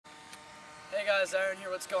guys, Aaron here.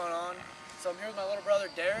 What's going on? So I'm here with my little brother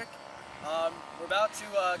Derek. We're about to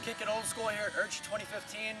kick it old school here at IRCHA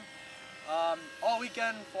 2015. All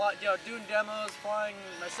weekend, doing demos, flying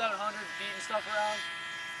my 700, beating stuff around.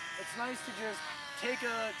 It's nice to just take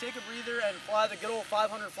a breather and fly the good old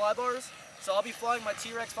 500 fly bars. So I'll be flying my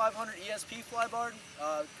T-Rex 500 ESP fly bar,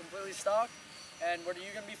 completely stock. And what are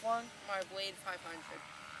you going to be flying? My Blade 500.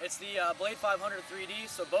 It's the Blade 500 3D,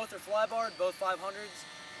 so both are fly barred, both 500s.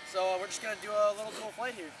 So we're just going to do a little dual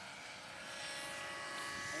flight here. On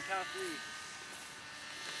count of 3.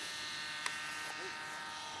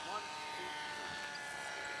 1, 2, 3.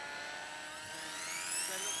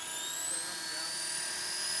 Set it up. Set it on the ground.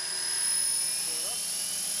 Pull it up.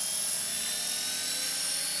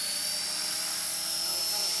 Now we'll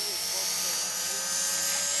count of 3 as 12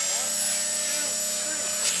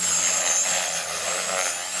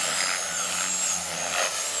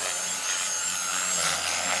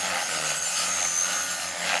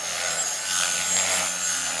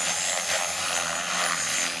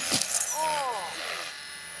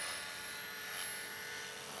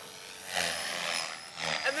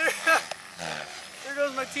 There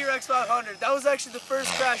goes my T-Rex 500. That was actually the first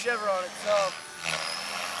crash ever on it, so.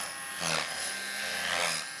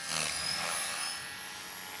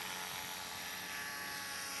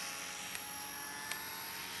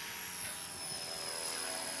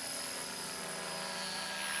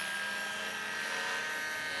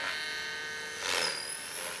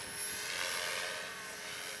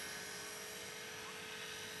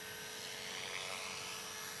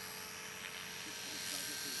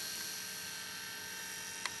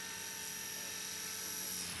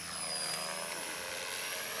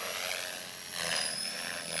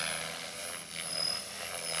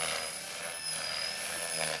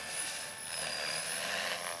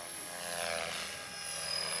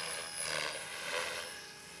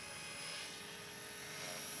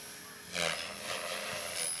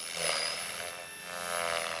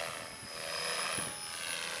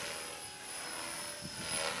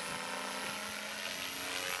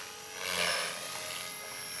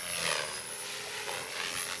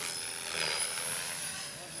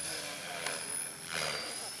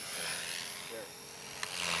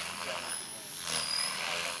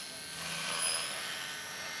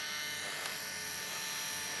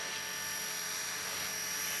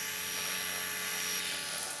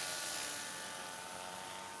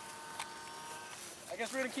 I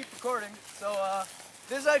guess we're gonna keep recording. So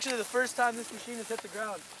this is actually the first time this machine has hit the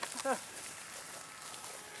ground.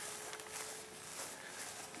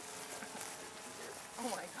 Oh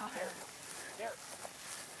my god. Here.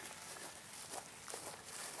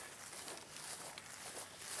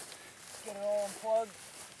 Get it all unplugged.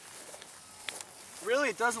 Really,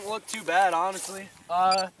 it doesn't look too bad, honestly.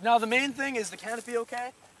 Now the main thing is the canopy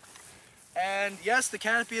okay? And yes, the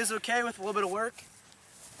canopy is okay with a little bit of work.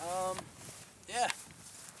 Yeah.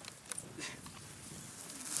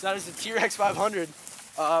 So that is the T-Rex 500.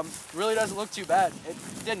 Really doesn't look too bad. It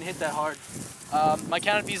didn't hit that hard. My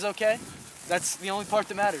canopy's okay. That's the only part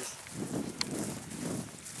that matters.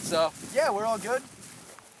 So yeah, we're all good.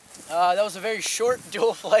 That was a very short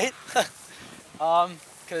dual flight.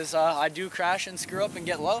 Because I do crash and screw up and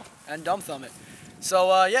get low and dumb thumb it.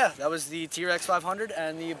 So yeah, that was the T-Rex 500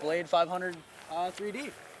 and the Blade 500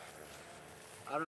 3D.